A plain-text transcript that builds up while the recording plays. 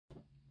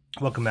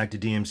Welcome back to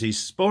DMC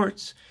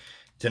Sports.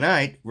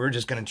 Tonight, we're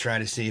just going to try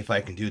to see if I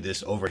can do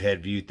this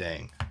overhead view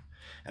thing.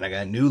 And I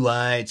got new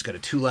lights, got a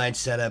 2-light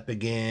setup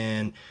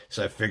again.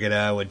 So I figured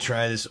I would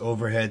try this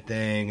overhead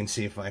thing and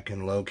see if I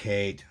can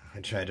locate. I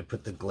tried to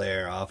put the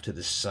glare off to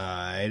the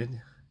side.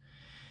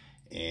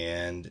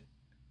 And,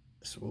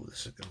 so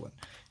this is a good one.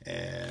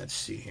 And let's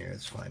see here,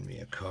 let's find me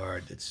a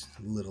card that's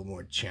a little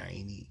more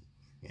shiny.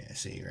 Yeah,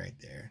 see right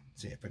there.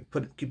 See if I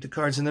can keep the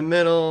cards in the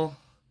middle.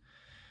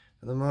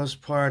 For the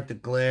most part, the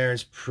glare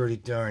is pretty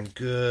darn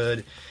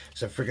good.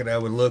 So I figured I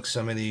would look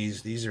some of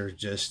these. These are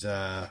just,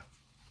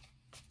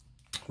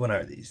 what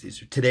are these?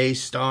 These are today's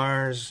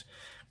stars.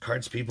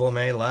 Cards people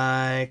may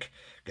like.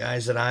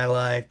 Guys that I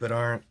like, but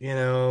aren't, you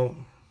know,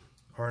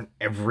 aren't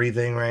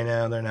everything right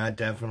now. They're not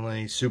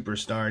definitely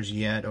superstars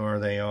yet, or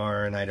they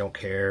are, and I don't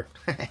care.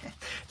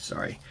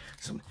 Sorry.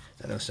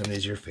 I know some of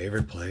these are your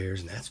favorite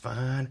players, and that's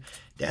fine.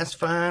 That's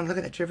fine. Look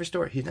at that Trevor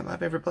Story. He's not my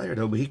favorite player,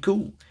 though, but he's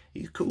cool.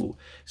 He's cool.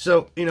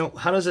 So, you know,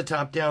 how does the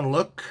top down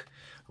look?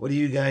 What do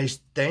you guys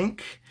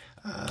think?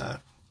 Ooh,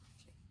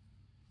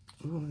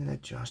 look at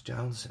that Josh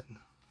Johnson.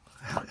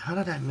 How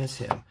did I miss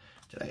him?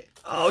 Did I?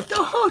 Oh,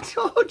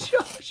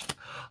 Josh.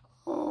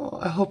 Oh,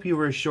 I hope you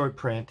were a short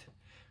print.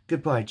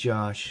 Goodbye,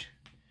 Josh.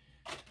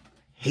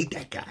 Hate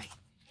that guy.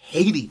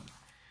 Hate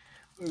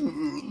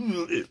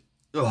him.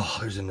 Oh,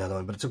 there's another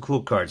one, but it's a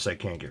cool card, so I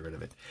can't get rid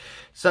of it.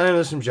 So I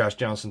know some Josh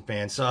Johnson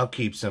fans, so I'll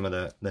keep some of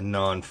the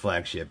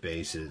non-flagship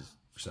bases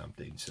or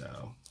something,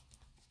 so.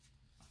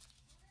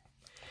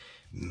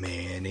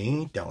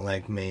 Manny, don't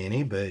like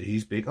Manny, but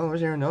he's big. Oh,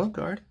 there's Aaron Nola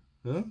card.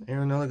 Huh?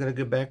 Aaron Nola gonna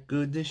go back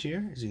good this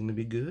year? Is he gonna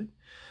be good?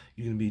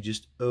 You gonna be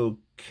just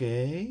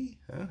okay?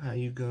 Huh? How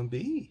you gonna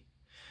be?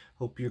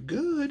 Hope you're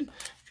good,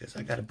 because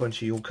I got a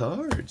bunch of your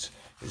cards.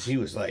 Because he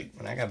was like,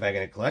 when I got back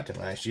into collecting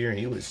last year,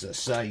 he was a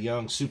Cy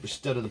Young super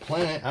stud of the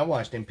planet. I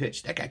watched him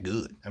pitch. That guy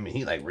good. I mean,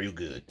 he like real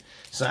good.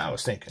 So I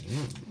was thinking,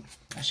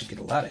 I should get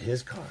a lot of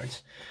his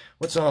cards.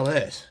 What's all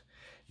this?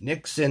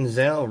 Nick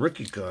Senzel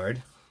rookie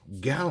card.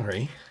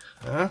 Gallery.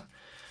 Huh?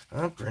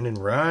 Brendan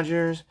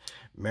Rodgers.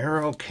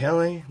 Merrill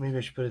Kelly. Maybe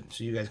I should put it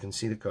so you guys can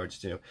see the cards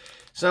too.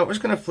 So we're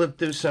just going to flip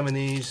through some of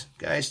these.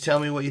 Guys, tell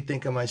me what you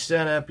think of my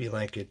setup. You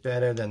like it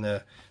better than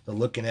the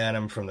looking at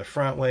them from the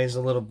front ways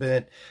a little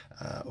bit.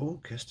 Oh,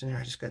 Kirsten,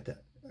 I just got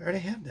that. I already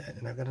have that,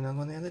 and I got another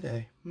one the other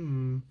day.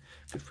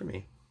 Good for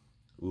me.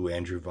 Ooh,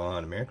 Andrew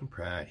Vaughn, American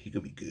Pride. He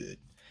could be good.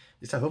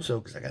 At least I hope so,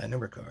 because I got a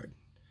number card.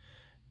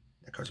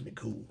 That card's going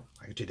to be cool.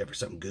 I could trade that for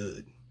something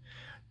good.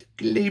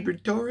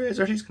 Gleyber Torres.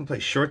 Or he's going to play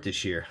short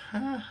this year.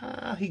 Ha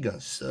ha. He going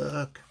to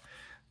suck.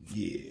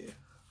 Yeah,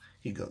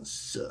 he gonna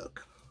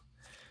suck.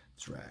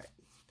 That's right.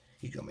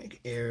 He gonna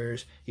make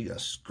errors. He gonna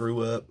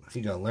screw up.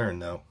 He gonna learn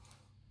though.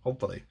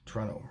 Hopefully,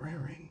 Toronto.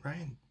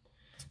 Ryan.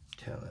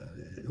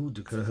 Ooh,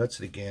 Dakota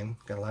Hudson again.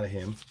 Got a lot of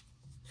him.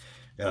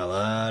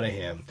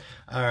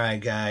 All right,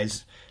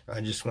 guys.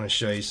 I just want to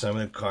show you some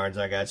of the cards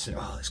I got.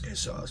 Oh, this guy's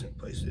so awesome.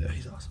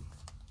 He's awesome.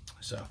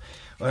 So,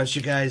 why don't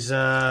you guys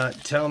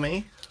tell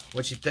me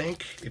what you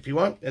think if you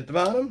want at the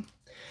bottom.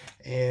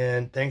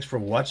 And thanks for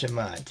watching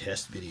my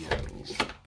test video.